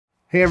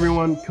Hey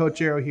everyone, Coach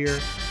Aero here.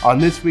 On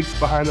this week's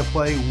Behind the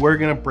Play, we're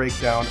going to break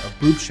down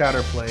a Earth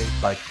Shatter play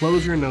by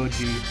Closer and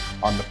OGE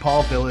on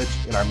Nepal Village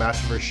in our match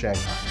versus Shanghai.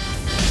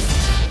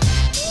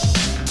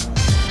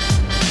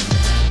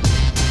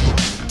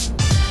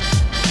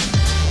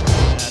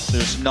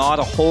 There's not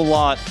a whole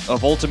lot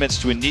of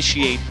ultimates to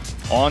initiate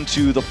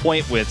onto the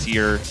point with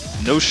here.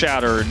 No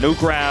Shatter, no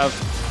Grav.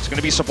 It's going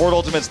to be support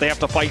ultimates they have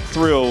to fight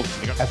through.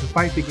 As the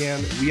fight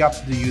began, we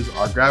opted to use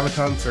our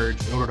Graviton surge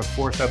in order to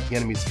force out the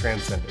enemy's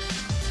Transcendent.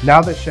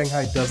 Now that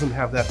Shanghai doesn't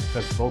have that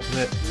defensive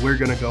ultimate, we're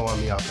going to go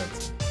on the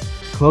offensive.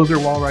 Closer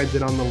wall rides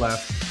in on the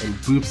left and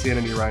boops the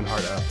enemy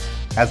Reinhardt up.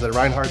 As the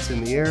Reinhardt's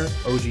in the air,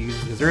 OGE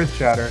uses his Earth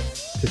Shatter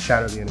to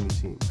shatter the enemy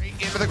team. Great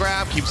game for the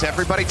grab, keeps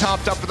everybody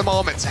topped up for the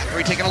moment.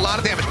 Zachary taking a lot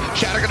of damage.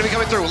 Shatter going to be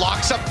coming through,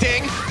 locks up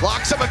Ding,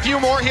 locks up a few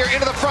more here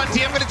into the front.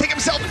 DM going to take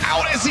himself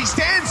out as he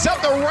stands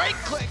up the right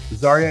click.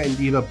 Zarya and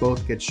D.Va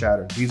both get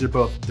shattered. These are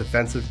both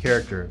defensive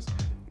characters.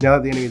 Now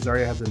that the enemy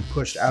Zarya has been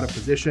pushed out of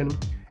position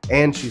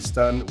and she's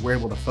stunned, we're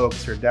able to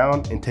focus her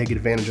down and take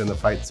advantage in the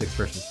fight 6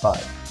 versus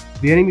 5.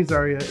 The enemy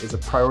Zarya is a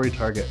priority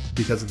target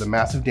because of the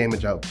massive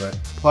damage output,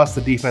 plus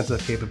the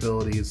defensive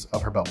capabilities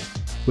of her bubble.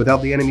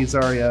 Without the enemy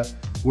Zarya,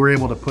 we're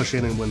able to push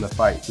in and win the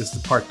fight. This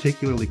is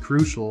particularly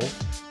crucial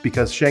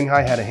because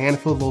Shanghai had a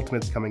handful of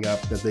ultimates coming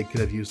up that they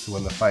could have used to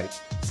win the fight.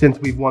 Since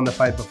we've won the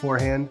fight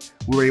beforehand,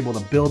 we were able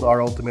to build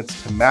our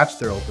ultimates to match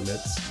their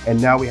ultimates,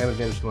 and now we have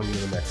advantage going into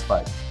the next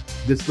fight.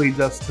 This leads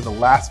us to the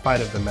last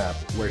fight of the map,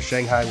 where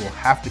Shanghai will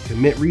have to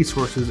commit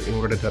resources in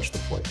order to touch the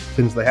point.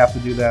 Since they have to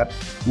do that,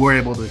 we're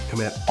able to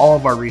commit all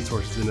of our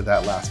resources into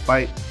that last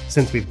fight.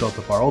 Since we've built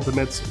up our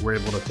ultimates, we're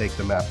able to take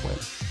the map win.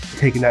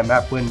 Taking that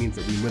map win means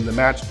that we win the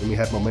match and we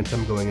have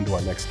momentum going into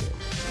our next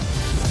game.